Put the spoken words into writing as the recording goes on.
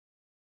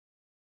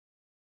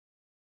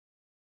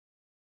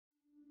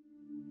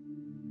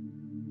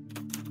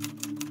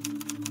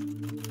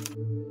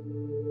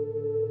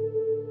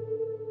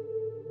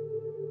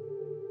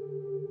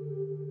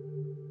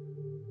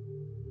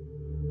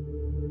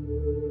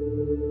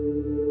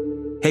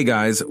Hey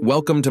guys,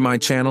 welcome to my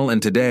channel, and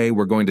today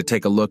we're going to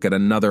take a look at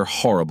another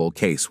horrible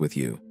case with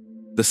you.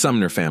 The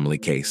Sumner family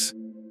case.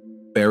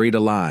 Buried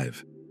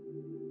alive.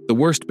 The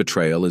worst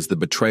betrayal is the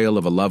betrayal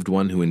of a loved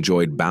one who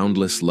enjoyed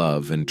boundless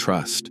love and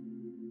trust.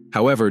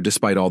 However,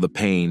 despite all the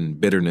pain,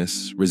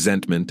 bitterness,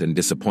 resentment, and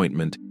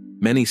disappointment,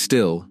 many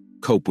still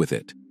cope with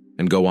it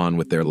and go on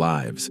with their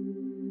lives.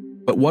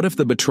 But what if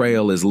the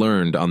betrayal is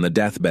learned on the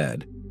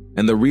deathbed,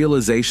 and the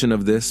realization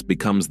of this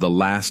becomes the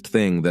last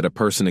thing that a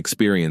person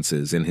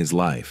experiences in his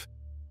life?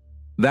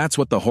 That's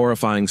what the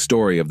horrifying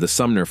story of the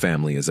Sumner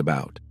family is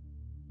about.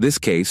 This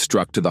case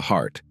struck to the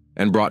heart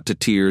and brought to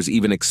tears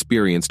even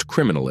experienced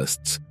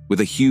criminalists with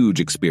a huge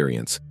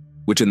experience,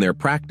 which in their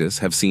practice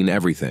have seen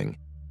everything,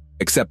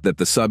 except that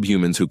the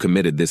subhumans who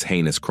committed this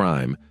heinous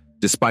crime,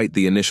 despite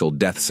the initial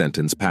death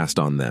sentence passed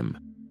on them,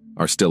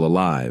 are still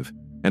alive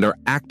and are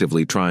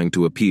actively trying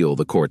to appeal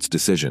the court's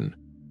decision.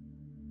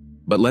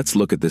 But let's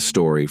look at this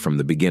story from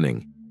the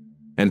beginning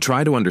and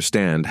try to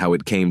understand how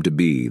it came to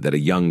be that a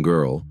young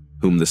girl,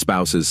 whom the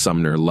spouses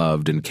Sumner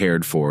loved and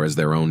cared for as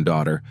their own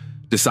daughter,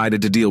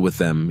 decided to deal with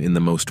them in the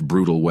most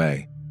brutal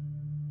way.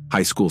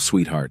 High school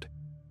sweetheart.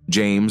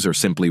 James, or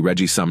simply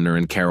Reggie Sumner,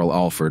 and Carol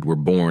Alford were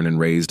born and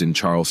raised in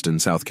Charleston,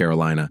 South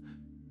Carolina.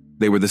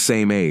 They were the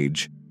same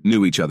age,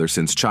 knew each other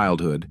since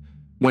childhood,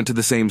 went to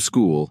the same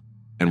school,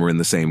 and were in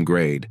the same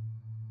grade.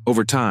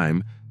 Over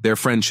time, their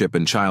friendship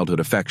and childhood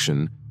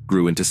affection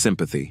grew into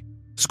sympathy.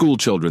 School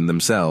children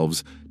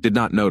themselves did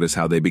not notice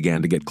how they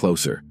began to get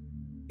closer.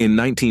 In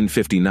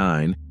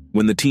 1959,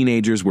 when the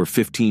teenagers were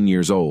 15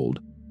 years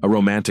old, a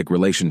romantic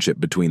relationship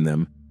between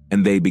them,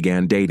 and they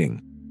began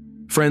dating.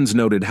 Friends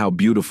noted how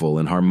beautiful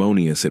and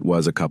harmonious it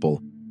was a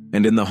couple,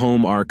 and in the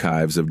home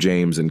archives of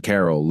James and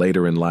Carol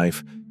later in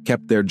life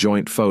kept their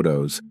joint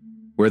photos,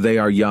 where they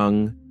are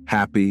young,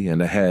 happy,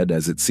 and ahead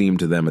as it seemed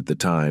to them at the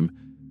time.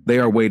 They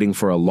are waiting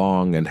for a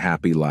long and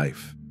happy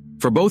life.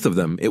 For both of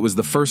them, it was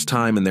the first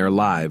time in their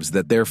lives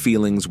that their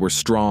feelings were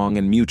strong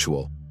and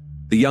mutual.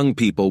 The young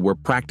people were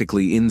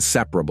practically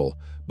inseparable,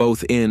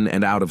 both in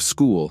and out of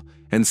school,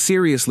 and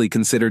seriously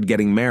considered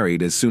getting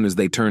married as soon as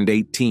they turned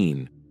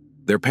 18.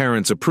 Their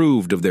parents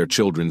approved of their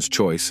children's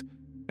choice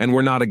and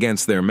were not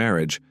against their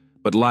marriage,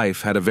 but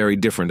life had a very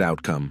different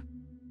outcome: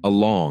 a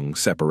long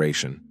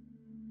separation.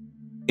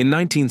 In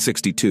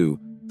 1962,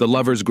 the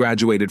lovers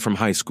graduated from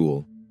high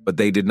school, but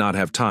they did not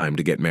have time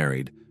to get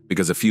married,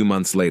 because a few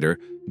months later,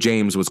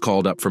 James was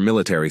called up for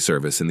military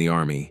service in the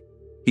Army.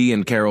 He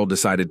and Carol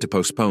decided to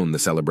postpone the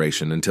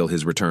celebration until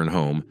his return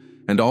home,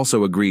 and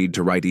also agreed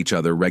to write each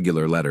other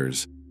regular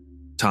letters.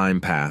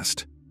 Time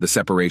passed, the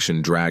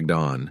separation dragged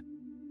on,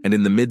 and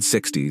in the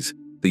mid-60s,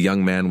 the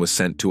young man was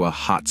sent to a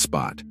hot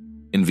spot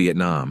in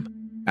Vietnam,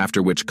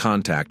 after which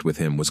contact with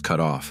him was cut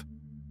off.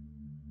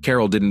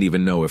 Carol didn't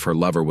even know if her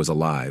lover was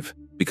alive,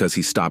 because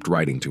he stopped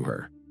writing to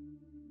her.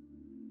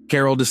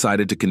 Carol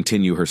decided to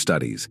continue her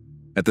studies,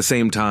 at the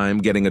same time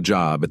getting a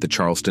job at the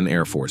Charleston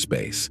Air Force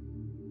Base.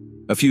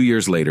 A few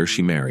years later,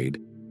 she married,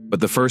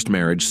 but the first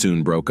marriage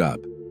soon broke up,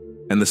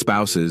 and the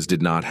spouses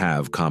did not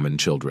have common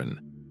children.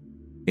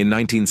 In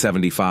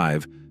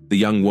 1975, the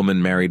young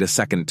woman married a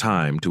second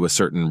time to a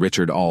certain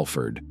Richard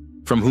Alford,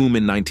 from whom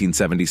in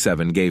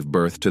 1977 gave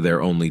birth to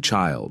their only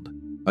child,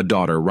 a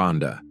daughter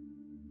Rhonda.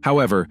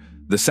 However,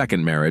 the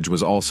second marriage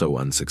was also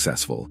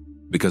unsuccessful,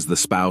 because the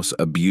spouse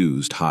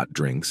abused hot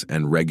drinks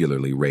and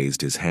regularly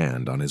raised his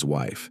hand on his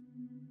wife.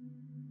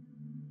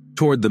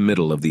 Toward the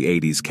middle of the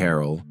 80s,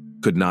 Carol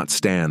could not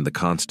stand the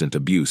constant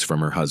abuse from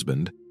her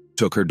husband,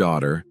 took her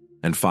daughter,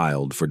 and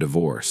filed for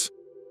divorce.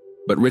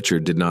 But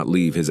Richard did not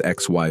leave his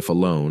ex-wife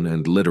alone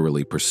and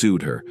literally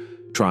pursued her,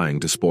 trying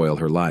to spoil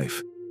her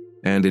life.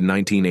 And in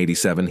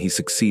 1987, he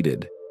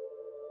succeeded.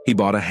 He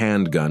bought a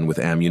handgun with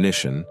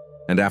ammunition,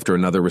 and after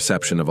another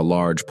reception of a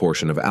large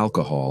portion of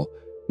alcohol,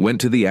 went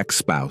to the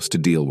ex-spouse to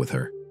deal with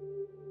her.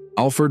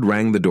 Alford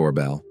rang the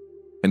doorbell,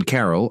 and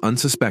Carol,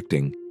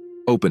 unsuspecting,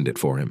 opened it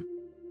for him.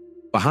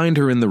 Behind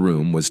her in the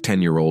room was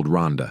 10-year-old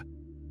Rhonda,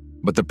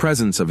 but the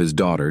presence of his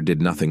daughter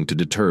did nothing to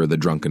deter the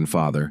drunken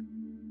father,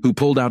 who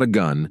pulled out a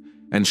gun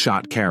and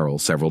shot Carol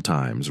several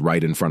times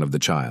right in front of the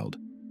child.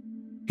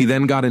 He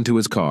then got into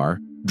his car,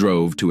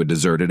 drove to a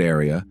deserted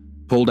area,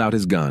 pulled out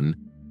his gun,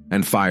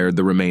 and fired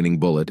the remaining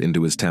bullet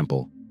into his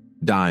temple,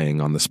 dying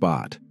on the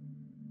spot.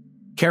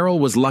 Carol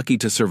was lucky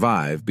to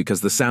survive because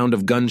the sound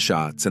of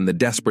gunshots and the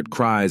desperate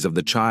cries of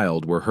the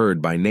child were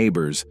heard by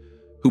neighbors,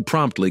 who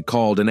promptly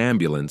called an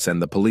ambulance and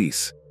the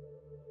police.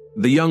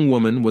 The young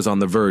woman was on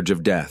the verge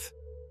of death.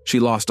 She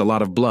lost a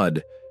lot of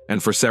blood,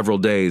 and for several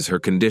days her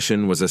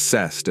condition was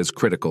assessed as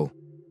critical.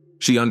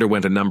 She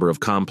underwent a number of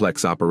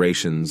complex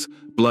operations,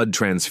 blood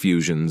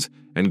transfusions,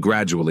 and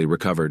gradually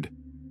recovered.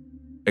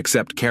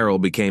 Except Carol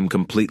became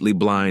completely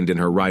blind in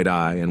her right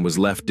eye and was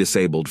left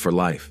disabled for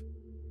life.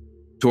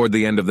 Toward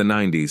the end of the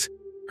 90s,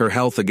 her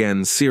health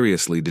again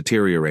seriously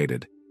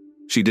deteriorated.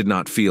 She did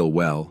not feel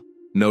well,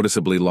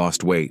 noticeably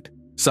lost weight,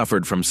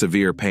 suffered from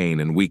severe pain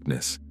and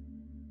weakness.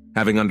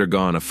 Having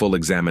undergone a full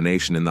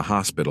examination in the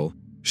hospital,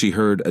 she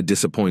heard a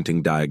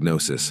disappointing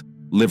diagnosis: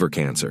 liver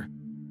cancer.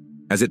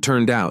 As it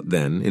turned out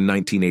then, in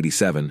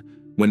 1987,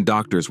 when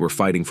doctors were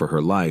fighting for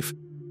her life,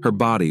 her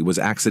body was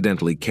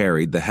accidentally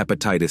carried the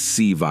hepatitis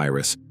C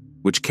virus,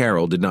 which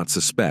Carol did not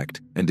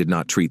suspect and did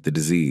not treat the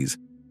disease.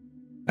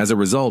 As a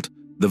result,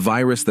 the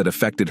virus that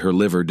affected her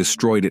liver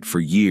destroyed it for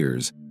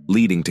years,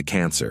 leading to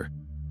cancer.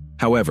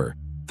 However,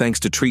 thanks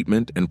to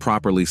treatment and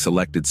properly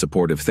selected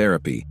supportive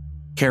therapy,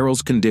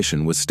 Carol's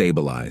condition was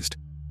stabilized.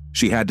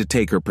 She had to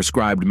take her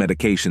prescribed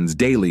medications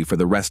daily for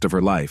the rest of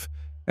her life,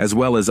 as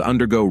well as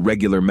undergo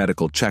regular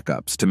medical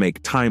checkups to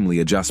make timely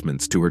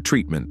adjustments to her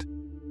treatment.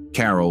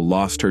 Carol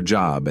lost her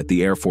job at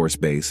the Air Force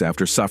Base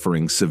after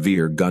suffering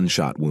severe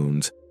gunshot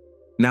wounds.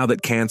 Now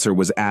that cancer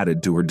was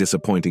added to her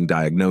disappointing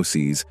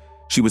diagnoses,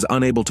 she was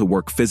unable to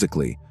work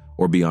physically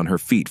or be on her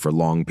feet for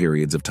long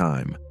periods of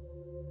time.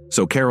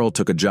 So Carol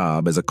took a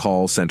job as a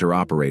call center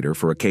operator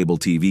for a cable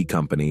TV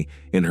company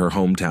in her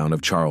hometown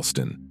of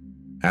Charleston.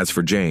 As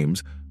for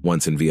James,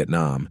 once in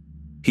Vietnam,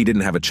 he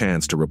didn't have a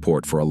chance to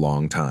report for a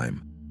long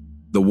time.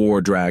 The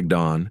war dragged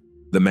on,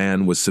 the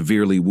man was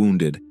severely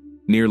wounded,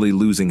 nearly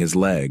losing his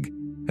leg,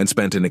 and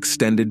spent an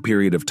extended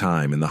period of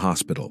time in the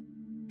hospital.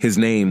 His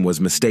name was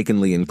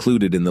mistakenly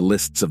included in the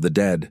lists of the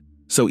dead,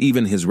 so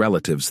even his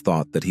relatives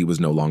thought that he was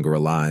no longer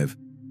alive.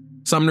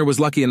 Sumner was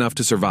lucky enough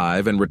to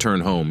survive and return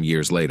home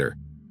years later.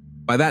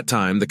 By that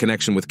time, the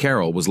connection with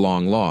Carol was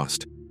long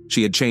lost.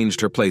 She had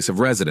changed her place of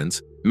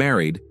residence,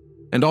 married,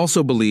 and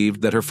also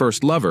believed that her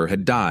first lover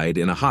had died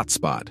in a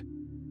hotspot.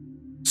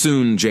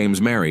 Soon, James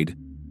married,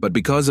 but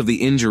because of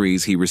the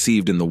injuries he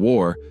received in the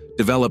war,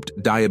 developed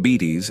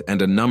diabetes and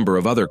a number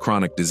of other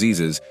chronic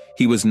diseases,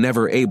 he was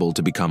never able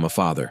to become a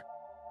father.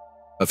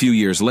 A few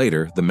years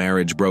later, the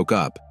marriage broke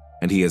up,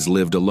 and he has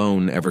lived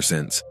alone ever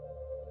since.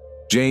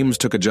 James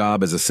took a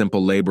job as a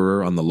simple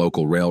laborer on the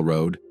local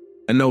railroad,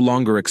 and no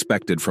longer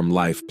expected from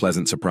life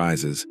pleasant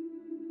surprises.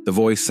 The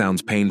voice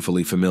sounds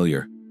painfully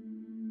familiar.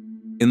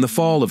 In the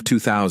fall of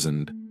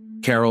 2000,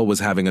 Carol was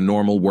having a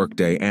normal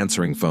workday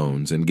answering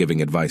phones and giving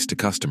advice to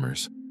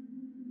customers.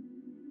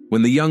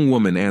 When the young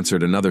woman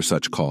answered another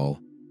such call,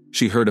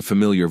 she heard a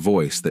familiar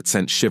voice that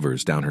sent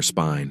shivers down her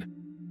spine.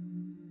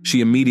 She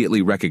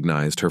immediately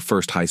recognized her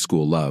first high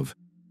school love,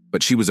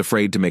 but she was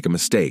afraid to make a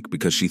mistake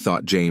because she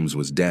thought James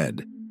was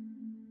dead.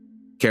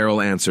 Carol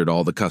answered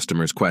all the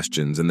customers'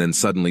 questions and then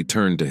suddenly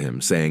turned to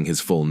him, saying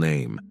his full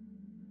name.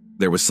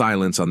 There was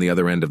silence on the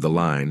other end of the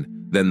line,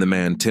 then the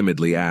man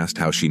timidly asked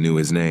how she knew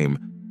his name.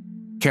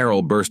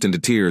 Carol burst into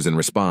tears in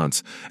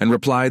response and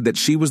replied that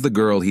she was the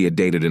girl he had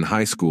dated in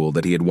high school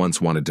that he had once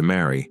wanted to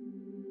marry.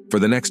 For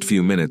the next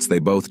few minutes, they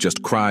both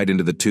just cried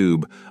into the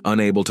tube,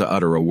 unable to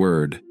utter a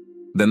word.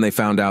 Then they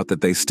found out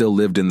that they still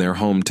lived in their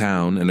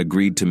hometown and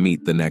agreed to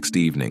meet the next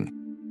evening.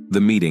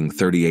 The meeting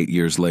 38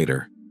 years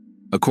later.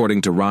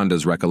 According to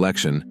Rhonda's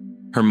recollection,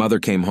 her mother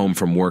came home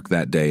from work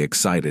that day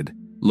excited,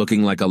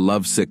 looking like a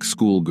lovesick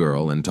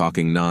schoolgirl and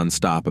talking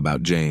nonstop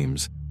about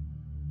James.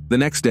 The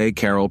next day,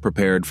 Carol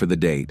prepared for the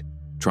date,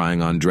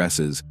 trying on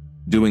dresses,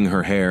 doing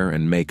her hair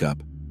and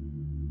makeup.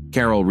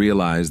 Carol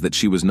realized that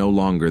she was no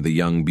longer the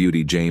young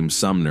beauty James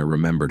Sumner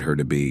remembered her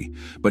to be,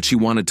 but she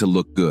wanted to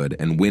look good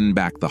and win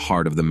back the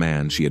heart of the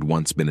man she had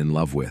once been in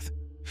love with.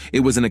 It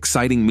was an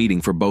exciting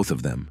meeting for both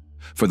of them,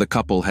 for the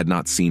couple had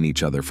not seen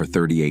each other for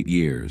 38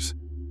 years.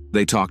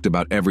 They talked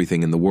about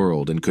everything in the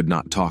world and could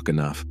not talk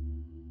enough,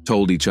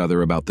 told each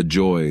other about the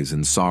joys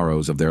and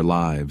sorrows of their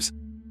lives,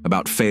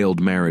 about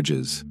failed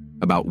marriages,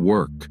 about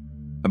work,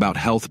 about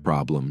health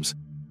problems,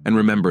 and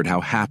remembered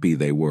how happy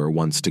they were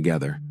once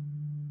together.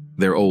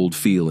 Their old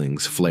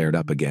feelings flared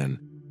up again.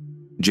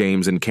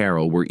 James and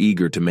Carol were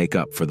eager to make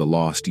up for the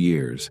lost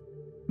years.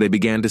 They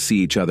began to see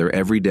each other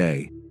every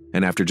day,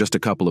 and after just a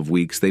couple of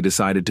weeks, they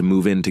decided to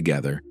move in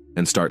together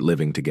and start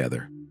living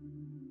together.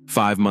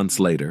 5 months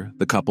later,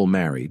 the couple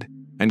married,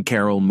 and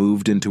Carol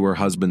moved into her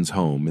husband's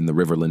home in the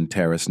Riverland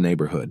Terrace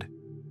neighborhood.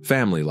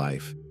 Family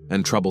life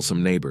and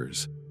troublesome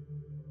neighbors.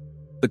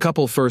 The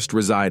couple first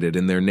resided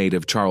in their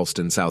native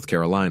Charleston, South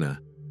Carolina.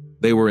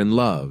 They were in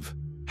love,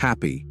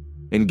 happy,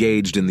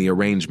 engaged in the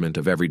arrangement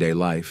of everyday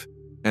life,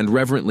 and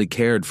reverently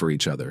cared for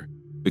each other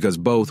because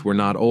both were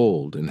not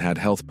old and had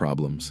health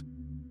problems.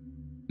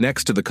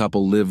 Next to the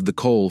couple lived the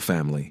Cole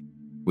family,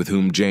 with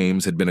whom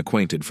James had been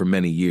acquainted for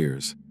many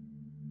years.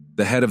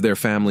 The head of their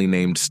family,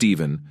 named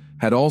Stephen,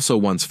 had also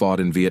once fought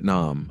in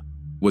Vietnam,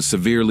 was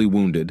severely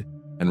wounded,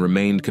 and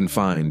remained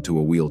confined to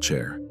a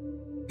wheelchair.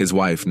 His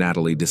wife,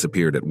 Natalie,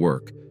 disappeared at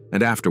work,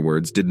 and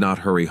afterwards did not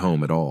hurry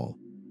home at all,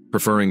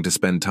 preferring to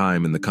spend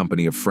time in the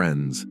company of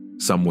friends,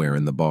 somewhere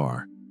in the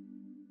bar.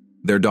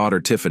 Their daughter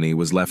Tiffany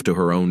was left to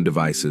her own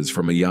devices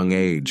from a young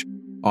age,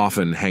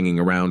 often hanging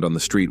around on the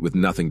street with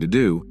nothing to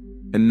do,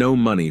 and no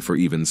money for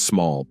even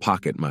small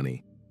pocket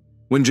money.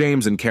 When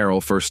James and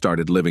Carol first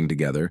started living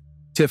together,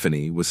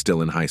 Tiffany was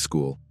still in high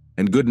school,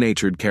 and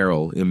good-natured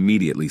Carol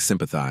immediately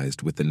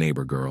sympathized with the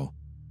neighbor girl.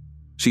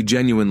 She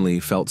genuinely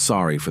felt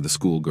sorry for the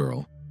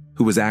schoolgirl,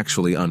 who was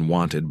actually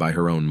unwanted by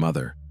her own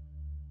mother.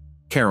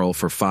 Carol,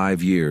 for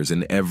 5 years,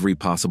 in every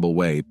possible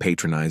way,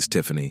 patronized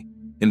Tiffany,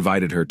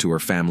 invited her to her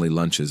family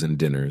lunches and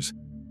dinners,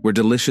 where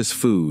delicious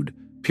food,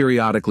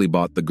 periodically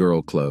bought the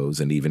girl clothes,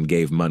 and even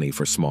gave money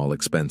for small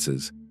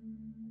expenses.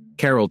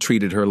 Carol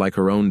treated her like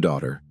her own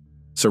daughter,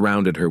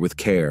 surrounded her with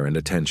care and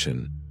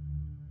attention.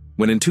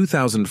 When in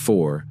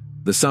 2004,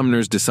 the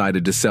Sumners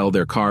decided to sell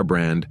their car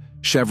brand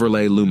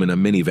Chevrolet Lumina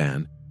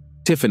minivan,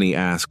 Tiffany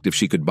asked if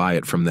she could buy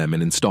it from them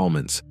in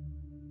installments.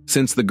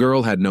 Since the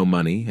girl had no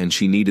money and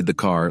she needed the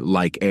car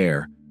like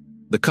air,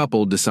 the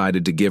couple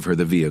decided to give her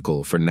the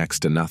vehicle for next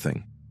to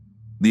nothing.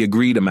 The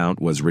agreed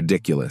amount was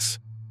ridiculous,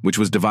 which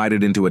was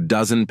divided into a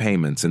dozen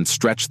payments and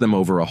stretched them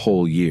over a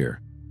whole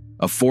year,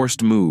 a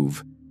forced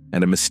move,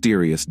 and a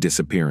mysterious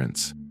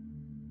disappearance.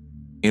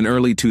 In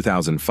early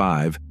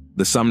 2005,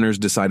 the Sumners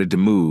decided to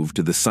move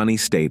to the sunny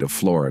state of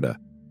Florida.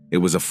 It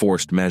was a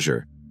forced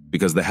measure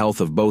because the health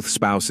of both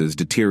spouses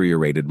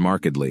deteriorated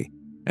markedly,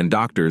 and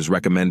doctors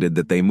recommended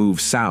that they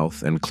move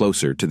south and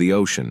closer to the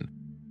ocean.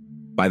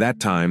 By that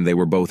time, they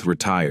were both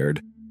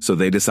retired, so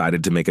they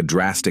decided to make a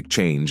drastic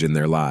change in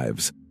their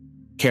lives.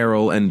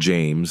 Carol and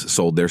James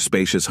sold their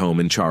spacious home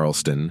in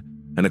Charleston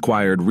and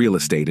acquired real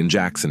estate in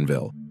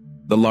Jacksonville,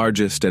 the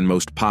largest and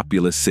most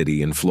populous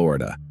city in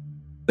Florida.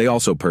 They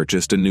also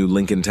purchased a new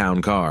Lincoln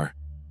Town car.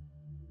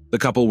 The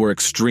couple were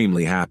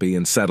extremely happy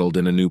and settled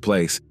in a new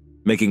place,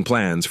 making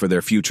plans for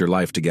their future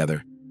life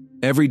together.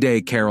 Every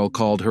day, Carol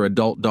called her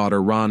adult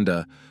daughter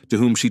Rhonda, to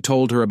whom she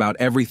told her about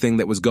everything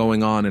that was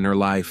going on in her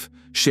life,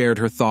 shared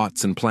her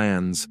thoughts and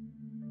plans.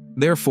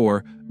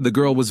 Therefore, the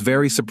girl was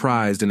very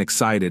surprised and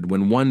excited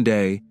when one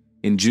day,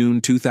 in June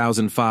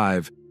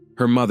 2005,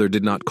 her mother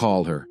did not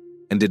call her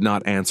and did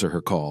not answer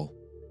her call.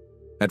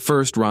 At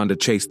first, Rhonda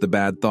chased the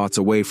bad thoughts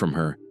away from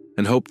her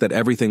and hoped that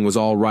everything was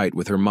all right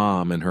with her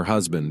mom and her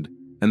husband,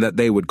 and that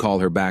they would call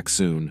her back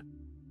soon.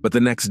 But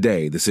the next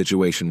day, the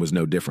situation was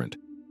no different.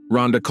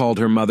 Rhonda called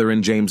her mother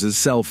and James's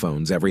cell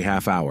phones every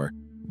half hour,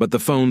 but the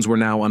phones were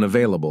now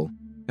unavailable,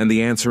 and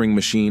the answering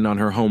machine on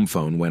her home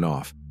phone went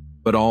off,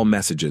 but all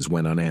messages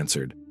went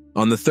unanswered.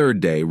 On the third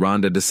day,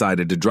 Rhonda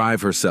decided to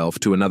drive herself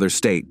to another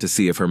state to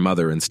see if her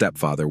mother and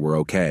stepfather were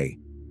okay.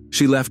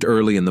 She left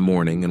early in the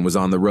morning and was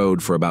on the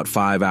road for about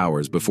 5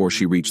 hours before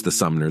she reached the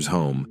Sumners'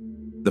 home.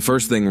 The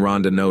first thing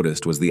Rhonda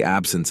noticed was the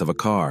absence of a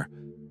car,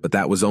 but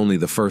that was only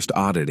the first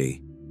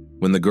oddity.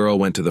 When the girl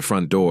went to the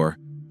front door,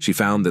 she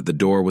found that the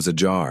door was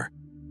ajar.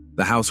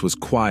 The house was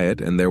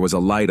quiet and there was a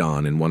light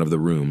on in one of the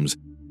rooms,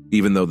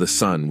 even though the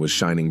sun was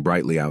shining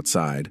brightly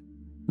outside.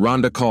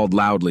 Rhonda called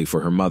loudly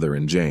for her mother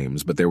and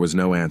James, but there was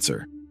no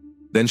answer.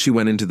 Then she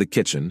went into the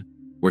kitchen,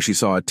 where she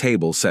saw a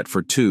table set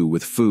for two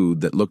with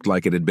food that looked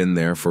like it had been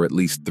there for at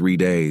least 3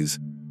 days.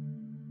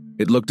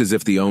 It looked as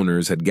if the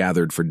owners had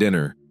gathered for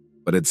dinner,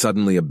 but had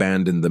suddenly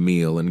abandoned the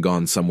meal and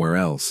gone somewhere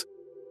else.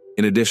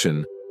 In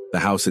addition, the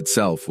house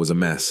itself was a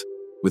mess,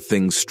 with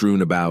things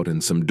strewn about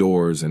and some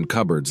doors and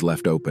cupboards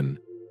left open.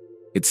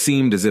 It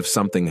seemed as if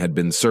something had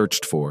been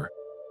searched for,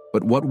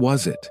 but what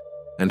was it,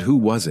 and who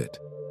was it?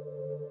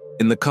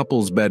 In the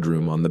couple's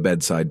bedroom on the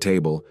bedside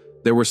table,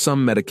 there were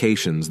some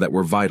medications that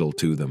were vital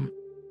to them.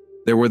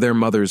 There were their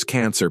mother's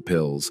cancer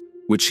pills,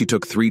 which she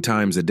took 3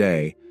 times a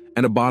day,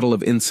 and a bottle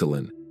of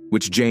insulin,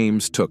 which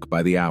James took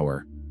by the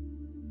hour.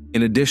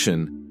 In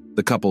addition,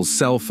 the couple's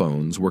cell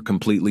phones were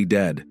completely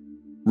dead.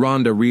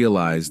 Rhonda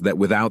realized that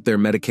without their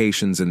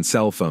medications and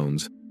cell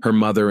phones, her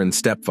mother and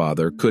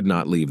stepfather could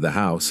not leave the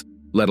house,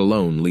 let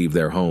alone leave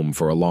their home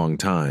for a long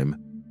time.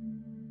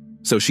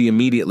 So she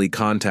immediately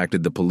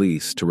contacted the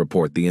police to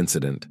report the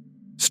incident.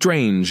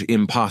 Strange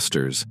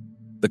imposters.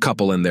 The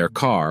couple and their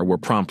car were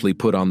promptly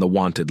put on the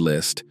wanted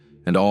list,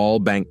 and all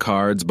bank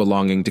cards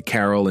belonging to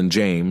Carol and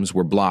James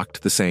were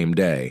blocked the same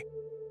day.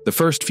 The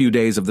first few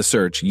days of the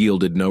search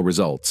yielded no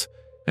results,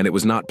 and it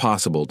was not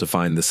possible to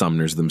find the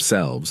Sumners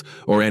themselves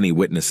or any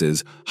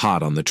witnesses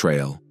hot on the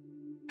trail.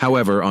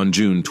 However, on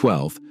June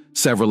 12th,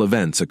 several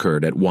events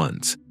occurred at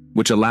once,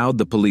 which allowed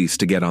the police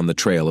to get on the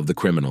trail of the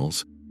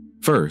criminals.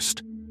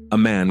 First, a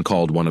man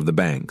called one of the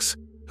banks,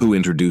 who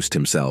introduced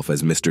himself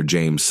as Mr.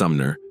 James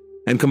Sumner,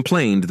 and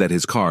complained that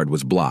his card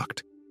was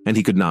blocked and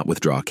he could not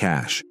withdraw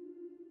cash.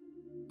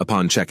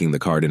 Upon checking the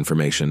card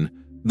information,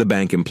 the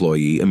bank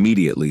employee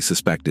immediately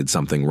suspected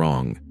something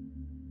wrong.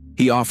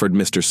 He offered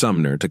Mr.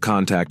 Sumner to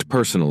contact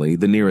personally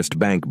the nearest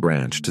bank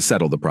branch to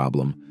settle the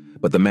problem,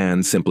 but the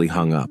man simply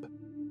hung up.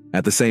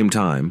 At the same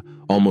time,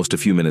 almost a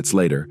few minutes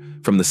later,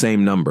 from the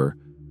same number,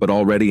 but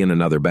already in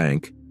another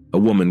bank, a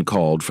woman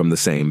called from the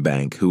same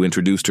bank who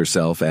introduced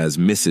herself as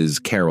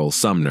Mrs. Carol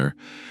Sumner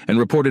and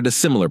reported a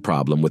similar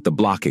problem with the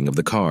blocking of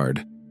the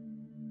card.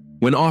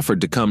 When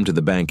offered to come to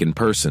the bank in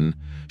person,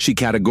 she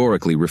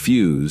categorically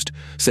refused,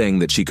 saying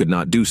that she could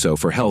not do so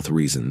for health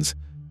reasons,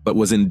 but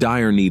was in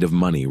dire need of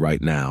money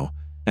right now,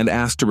 and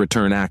asked to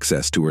return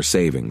access to her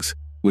savings,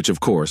 which of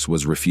course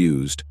was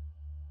refused.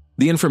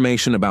 The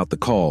information about the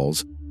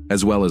calls,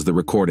 as well as the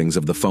recordings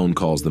of the phone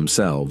calls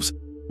themselves,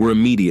 were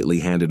immediately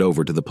handed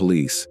over to the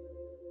police.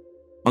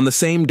 On the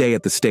same day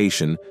at the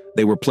station,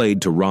 they were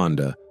played to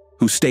Rhonda,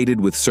 who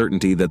stated with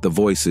certainty that the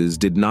voices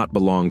did not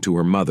belong to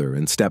her mother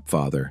and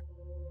stepfather.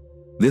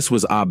 This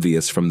was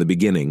obvious from the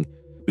beginning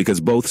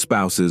because both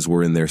spouses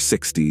were in their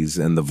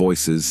 60s and the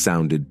voices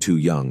sounded too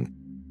young.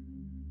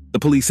 The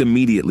police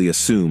immediately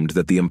assumed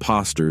that the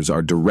imposters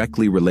are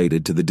directly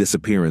related to the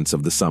disappearance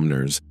of the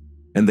Sumners,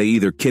 and they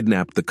either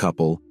kidnapped the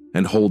couple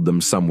and hold them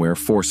somewhere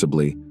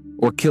forcibly,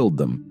 or killed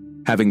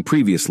them, having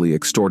previously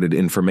extorted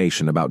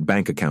information about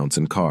bank accounts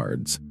and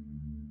cards.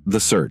 The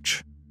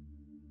search.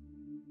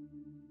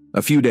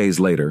 A few days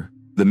later,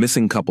 the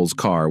missing couple's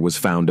car was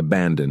found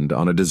abandoned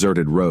on a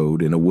deserted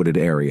road in a wooded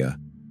area.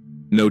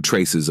 No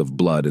traces of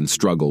blood and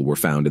struggle were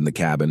found in the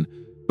cabin,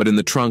 but in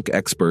the trunk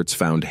experts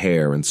found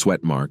hair and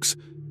sweat marks,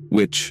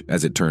 which,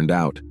 as it turned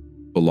out,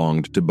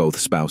 belonged to both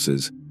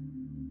spouses.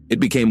 It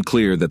became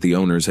clear that the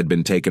owners had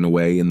been taken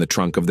away in the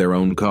trunk of their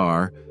own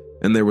car,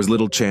 and there was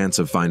little chance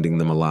of finding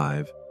them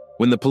alive.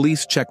 When the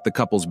police checked the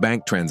couple's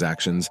bank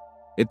transactions,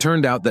 it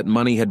turned out that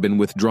money had been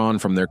withdrawn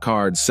from their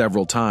cards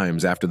several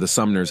times after the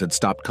Sumners had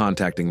stopped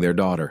contacting their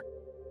daughter.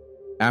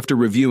 After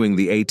reviewing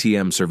the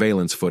ATM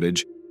surveillance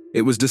footage,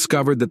 it was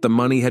discovered that the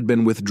money had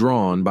been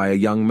withdrawn by a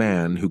young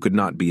man who could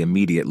not be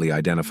immediately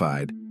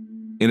identified.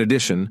 In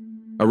addition,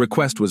 a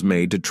request was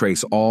made to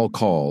trace all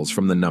calls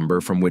from the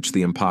number from which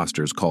the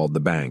imposters called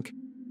the bank.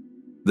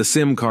 The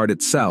SIM card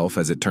itself,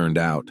 as it turned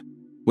out,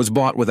 was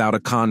bought without a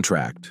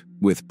contract,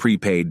 with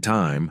prepaid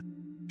time,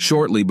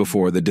 shortly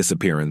before the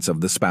disappearance of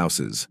the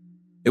spouses.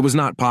 It was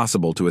not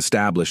possible to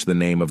establish the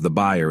name of the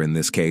buyer in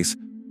this case,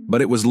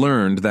 but it was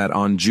learned that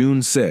on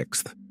June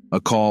 6th,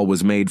 a call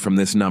was made from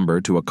this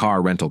number to a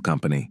car rental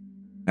company.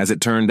 As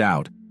it turned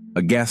out,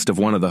 a guest of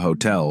one of the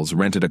hotels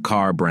rented a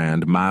car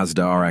brand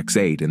Mazda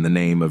RX-8 in the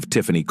name of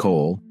Tiffany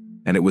Cole,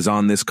 and it was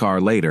on this car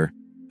later,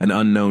 an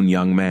unknown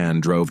young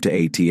man drove to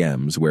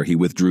ATMs where he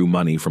withdrew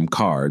money from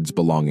cards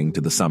belonging to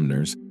the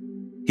Sumners.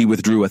 He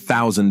withdrew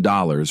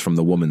 $1,000 from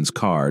the woman's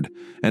card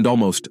and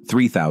almost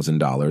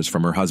 $3,000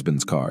 from her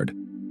husband's card.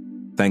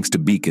 Thanks to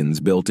beacons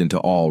built into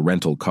all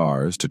rental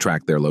cars to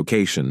track their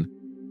location,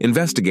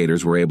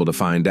 investigators were able to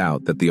find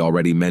out that the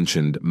already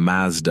mentioned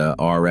Mazda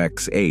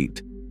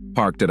RX-8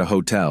 parked at a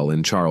hotel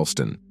in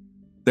Charleston.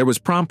 There was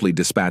promptly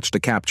dispatched a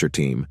capture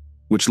team,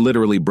 which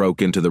literally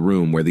broke into the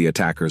room where the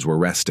attackers were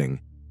resting,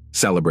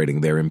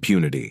 celebrating their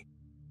impunity.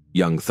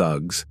 Young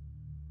thugs.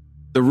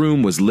 The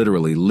room was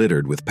literally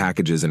littered with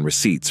packages and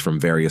receipts from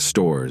various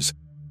stores,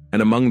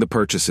 and among the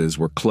purchases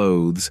were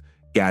clothes,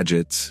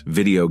 gadgets,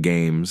 video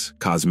games,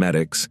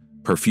 cosmetics,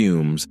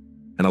 perfumes,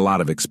 and a lot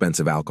of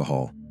expensive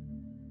alcohol.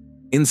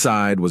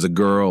 Inside was a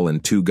girl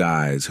and two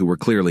guys who were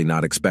clearly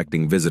not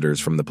expecting visitors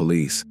from the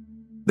police.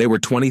 They were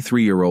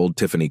 23-year-old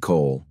Tiffany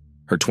Cole,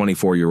 her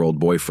 24-year-old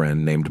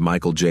boyfriend named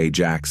Michael J.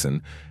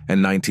 Jackson,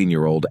 and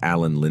 19-year-old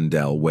Alan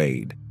Lindell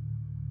Wade.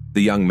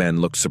 The young men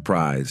looked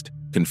surprised,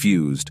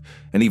 confused,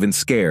 and even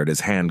scared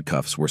as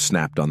handcuffs were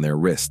snapped on their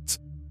wrists.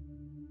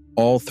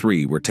 All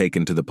three were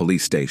taken to the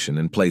police station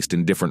and placed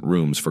in different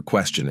rooms for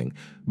questioning,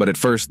 but at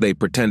first they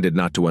pretended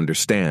not to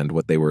understand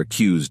what they were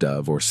accused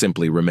of or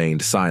simply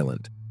remained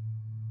silent.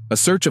 A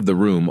search of the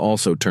room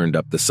also turned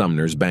up the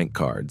Sumners' bank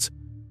cards,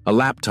 a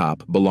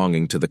laptop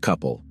belonging to the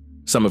couple,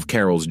 some of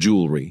Carol's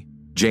jewelry,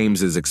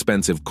 James's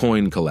expensive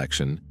coin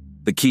collection,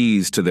 the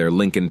keys to their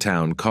Lincoln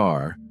Town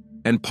car,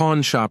 and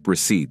pawn shop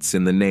receipts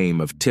in the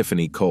name of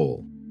Tiffany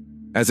Cole.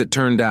 As it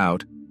turned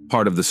out,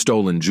 part of the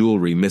stolen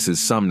jewelry Mrs.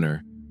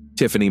 Sumner,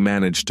 Tiffany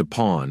managed to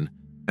pawn,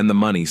 and the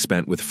money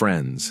spent with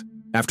friends.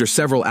 After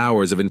several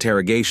hours of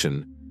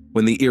interrogation,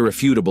 when the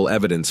irrefutable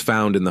evidence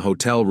found in the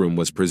hotel room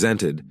was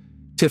presented,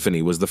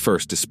 Tiffany was the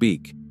first to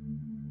speak.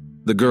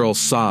 The girl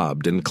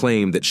sobbed and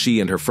claimed that she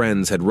and her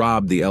friends had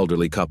robbed the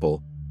elderly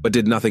couple, but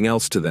did nothing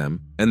else to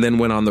them, and then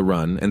went on the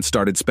run and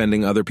started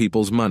spending other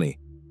people's money.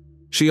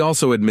 She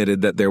also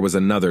admitted that there was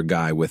another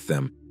guy with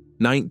them,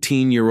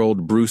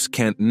 19-year-old Bruce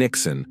Kent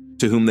Nixon,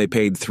 to whom they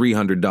paid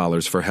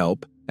 $300 for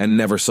help and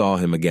never saw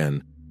him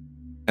again.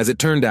 As it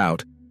turned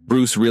out,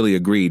 Bruce really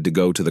agreed to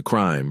go to the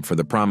crime, for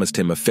they promised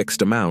him a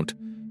fixed amount,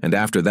 and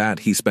after that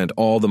he spent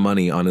all the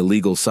money on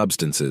illegal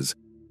substances.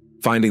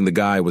 Finding the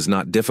guy was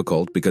not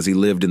difficult because he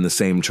lived in the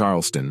same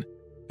Charleston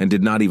and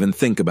did not even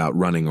think about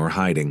running or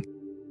hiding.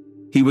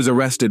 He was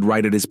arrested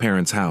right at his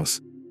parents' house.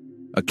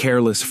 A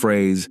careless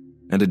phrase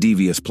and a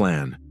devious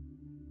plan.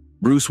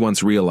 Bruce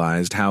once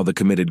realized how the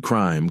committed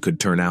crime could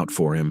turn out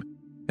for him,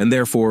 and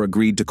therefore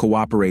agreed to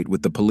cooperate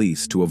with the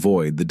police to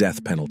avoid the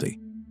death penalty.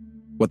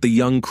 What the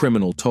young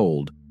criminal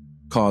told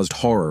caused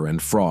horror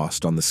and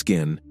frost on the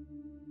skin.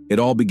 It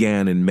all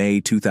began in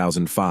May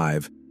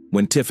 2005,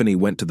 when Tiffany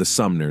went to the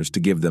Sumners to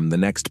give them the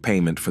next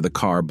payment for the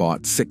car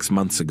bought 6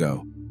 months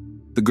ago.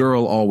 The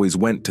girl always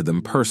went to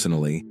them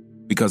personally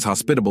because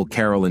hospitable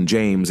Carol and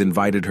James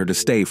invited her to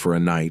stay for a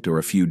night or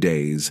a few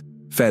days,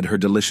 fed her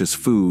delicious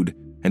food,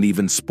 and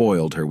even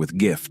spoiled her with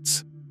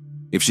gifts.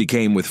 If she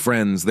came with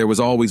friends, there was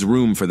always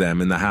room for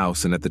them in the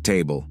house and at the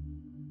table.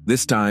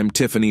 This time,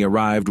 Tiffany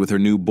arrived with her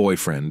new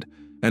boyfriend,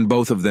 and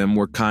both of them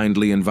were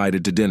kindly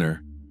invited to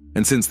dinner.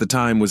 And since the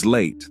time was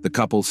late, the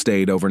couple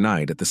stayed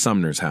overnight at the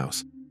Sumners'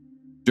 house.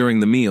 During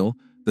the meal,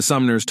 the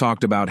Sumners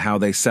talked about how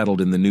they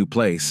settled in the new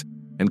place,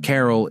 and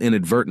Carol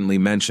inadvertently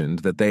mentioned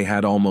that they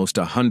had almost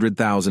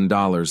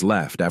 $100,000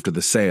 left after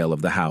the sale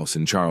of the house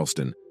in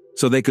Charleston,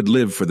 so they could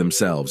live for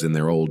themselves in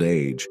their old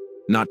age.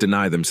 not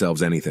deny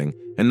themselves anything,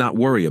 and not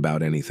worry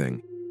about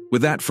anything.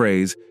 With that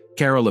phrase,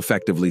 Carol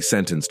effectively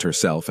sentenced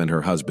herself and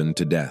her husband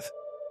to death.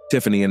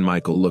 Tiffany and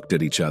Michael looked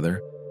at each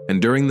other,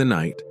 and during the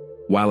night,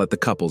 while at the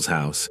couple's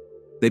house,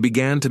 they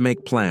began to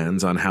make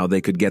plans on how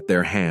they could get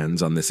their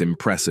hands on this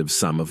impressive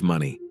sum of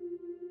money.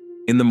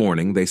 In the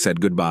morning, they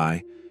said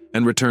goodbye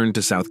and returned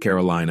to South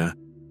Carolina,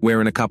 where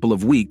in a couple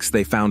of weeks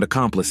they found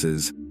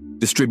accomplices,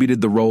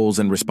 distributed the roles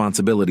and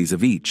responsibilities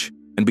of each,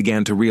 and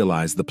began to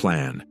realize the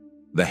plan,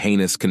 the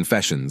heinous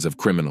confessions of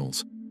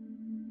criminals.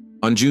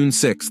 On June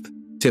 6th,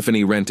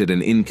 Tiffany rented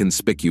an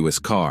inconspicuous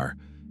car,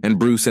 and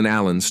Bruce and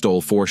Alan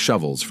stole 4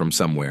 shovels from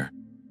somewhere.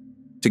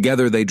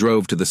 Together they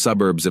drove to the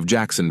suburbs of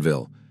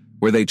Jacksonville,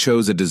 where they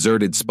chose a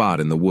deserted spot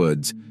in the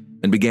woods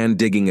and began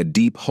digging a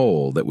deep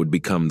hole that would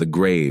become the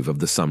grave of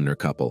the Sumner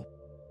couple.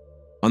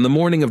 On the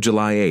morning of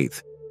July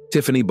 8th,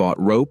 Tiffany bought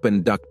rope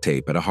and duct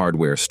tape at a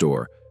hardware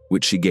store,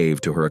 which she gave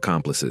to her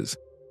accomplices.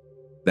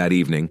 That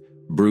evening,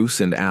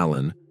 Bruce and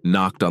Alan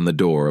knocked on the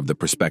door of the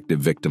prospective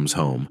victim's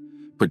home,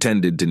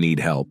 pretended to need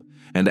help,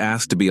 and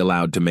asked to be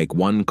allowed to make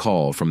one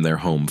call from their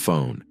home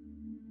phone.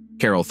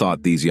 Carol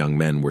thought these young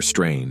men were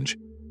strange,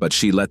 but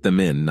she let them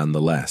in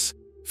nonetheless,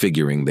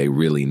 figuring they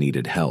really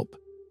needed help.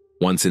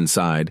 Once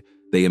inside,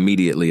 they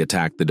immediately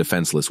attacked the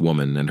defenseless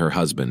woman and her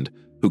husband,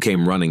 who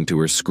came running to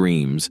her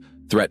screams,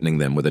 threatening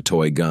them with a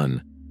toy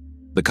gun.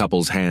 The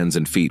couple's hands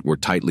and feet were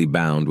tightly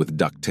bound with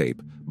duct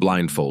tape,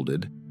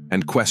 blindfolded,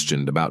 and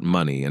questioned about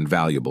money and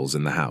valuables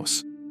in the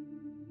house.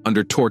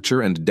 Under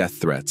torture and death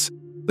threats,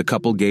 the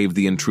couple gave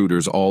the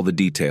intruders all the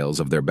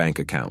details of their bank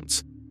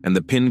accounts and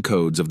the PIN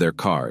codes of their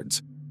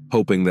cards,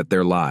 hoping that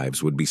their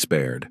lives would be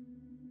spared.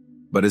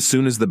 But as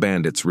soon as the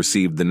bandits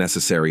received the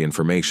necessary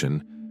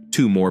information,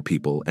 2 more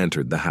people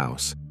entered the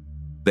house.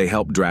 They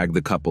helped drag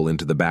the couple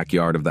into the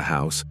backyard of the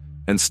house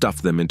and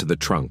stuffed them into the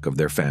trunk of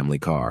their family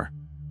car.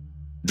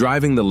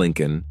 Driving the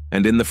Lincoln,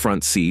 and in the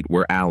front seat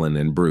were Alan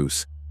and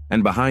Bruce,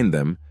 and behind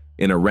them,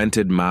 in a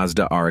rented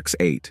Mazda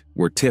RX-8,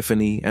 were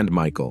Tiffany and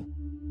Michael.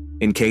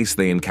 In case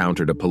they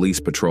encountered a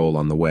police patrol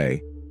on the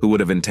way, who would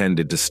have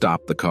intended to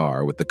stop the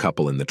car with the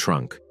couple in the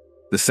trunk,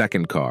 the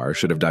second car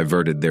should have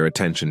diverted their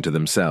attention to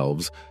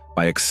themselves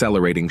by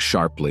accelerating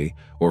sharply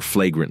or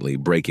flagrantly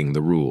breaking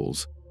the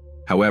rules.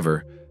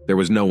 However, there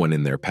was no one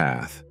in their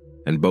path,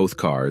 and both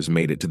cars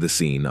made it to the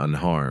scene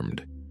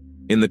unharmed.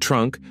 In the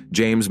trunk,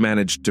 James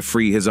managed to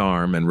free his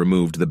arm and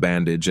removed the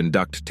bandage and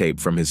duct tape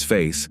from his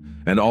face,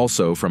 and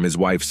also from his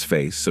wife's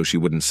face so she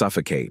wouldn't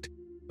suffocate,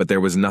 but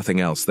there was nothing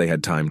else they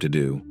had time to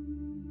do.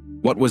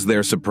 What was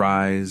their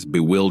surprise,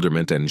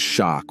 bewilderment, and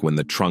shock when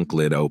the trunk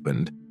lid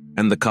opened,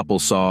 and the couple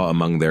saw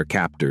among their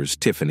captors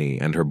Tiffany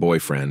and her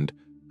boyfriend,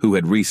 who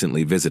had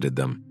recently visited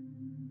them.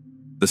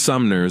 The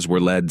Sumners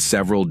were led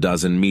several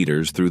dozen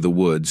meters through the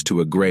woods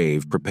to a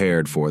grave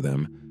prepared for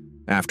them,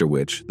 after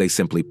which they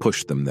simply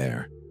pushed them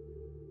there.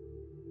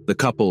 The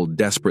couple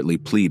desperately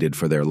pleaded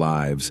for their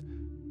lives,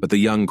 but the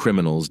young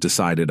criminals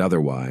decided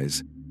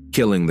otherwise,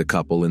 killing the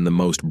couple in the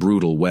most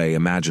brutal way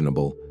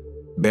imaginable,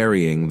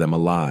 burying them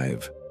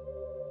alive.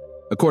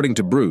 According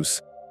to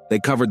Bruce, they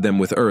covered them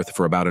with earth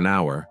for about an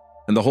hour,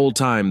 and the whole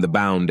time the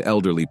bound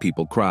elderly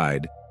people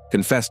cried,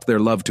 confessed their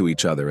love to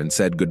each other, and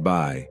said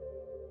goodbye.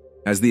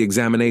 As the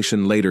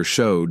examination later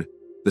showed,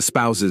 the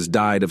spouses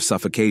died of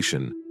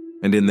suffocation,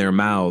 and in their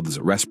mouths,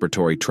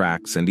 respiratory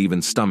tracts, and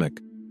even stomach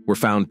were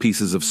found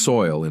pieces of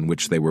soil in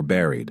which they were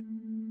buried.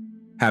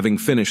 Having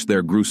finished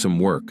their gruesome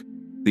work,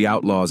 the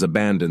outlaws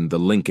abandoned the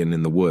Lincoln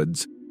in the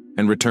woods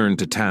and returned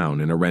to town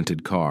in a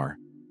rented car.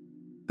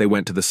 They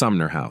went to the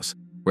Sumner house,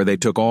 where they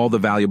took all the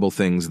valuable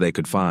things they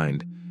could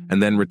find,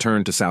 and then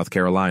returned to South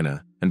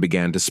Carolina and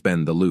began to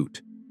spend the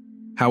loot.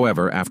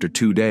 However, after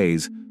 2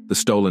 days, the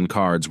stolen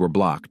cards were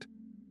blocked,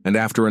 and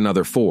after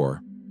another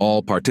 4,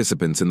 all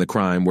participants in the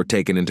crime were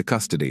taken into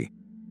custody,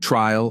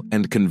 trial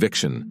and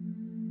conviction.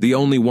 The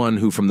only one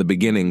who from the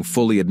beginning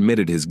fully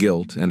admitted his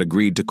guilt and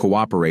agreed to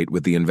cooperate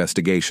with the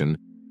investigation,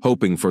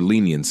 hoping for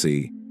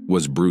leniency,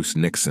 was Bruce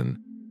Nixon.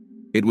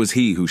 It was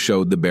he who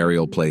showed the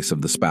burial place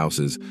of the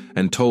spouses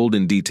and told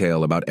in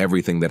detail about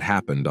everything that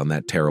happened on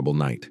that terrible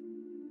night.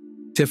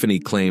 Tiffany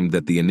claimed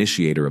that the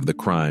initiator of the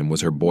crime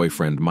was her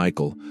boyfriend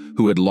Michael,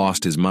 who had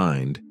lost his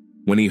mind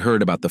when he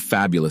heard about the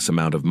fabulous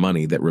amount of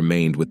money that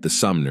remained with the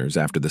Sumners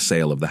after the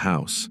sale of the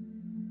house.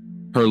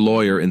 Her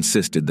lawyer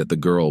insisted that the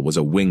girl was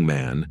a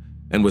wingman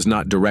and was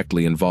not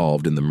directly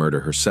involved in the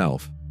murder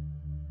herself.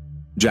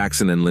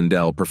 Jackson and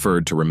Lindell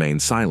preferred to remain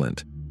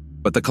silent,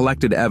 but the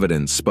collected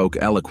evidence spoke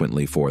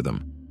eloquently for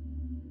them.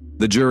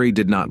 The jury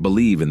did not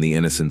believe in the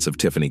innocence of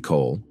Tiffany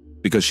Cole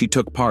because she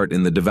took part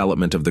in the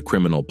development of the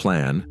criminal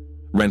plan,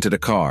 rented a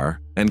car,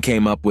 and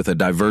came up with a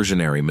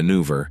diversionary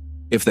maneuver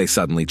if they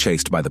suddenly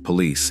chased by the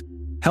police,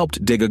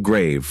 helped dig a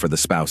grave for the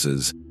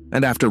spouses,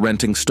 and after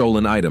renting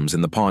stolen items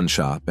in the pawn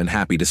shop and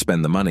happy to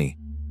spend the money.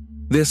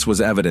 This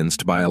was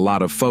evidenced by a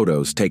lot of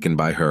photos taken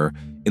by her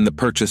in the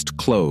purchased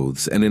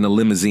clothes and in a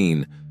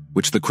limousine,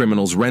 which the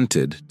criminals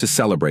rented to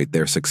celebrate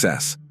their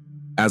success.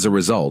 As a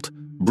result,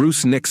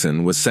 Bruce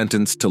Nixon was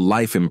sentenced to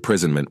life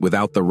imprisonment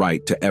without the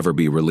right to ever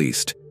be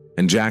released.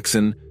 and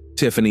Jackson,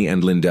 Tiffany,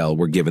 and Lindell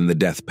were given the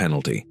death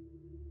penalty.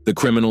 The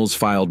criminals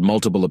filed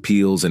multiple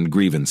appeals and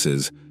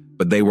grievances,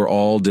 but they were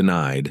all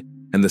denied,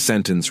 and the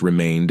sentence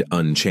remained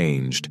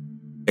unchanged.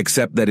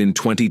 Except that in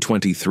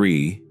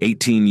 2023,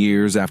 18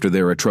 years after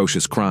their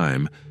atrocious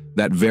crime,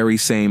 that very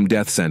same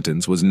death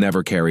sentence was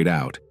never carried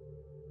out.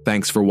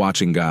 Thanks for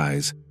watching,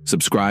 guys.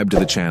 Subscribe to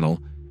the channel,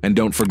 and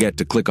don't forget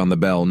to click on the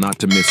bell not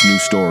to miss new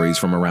stories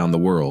from around the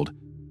world.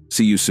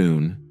 See you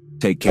soon.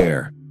 Take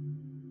care.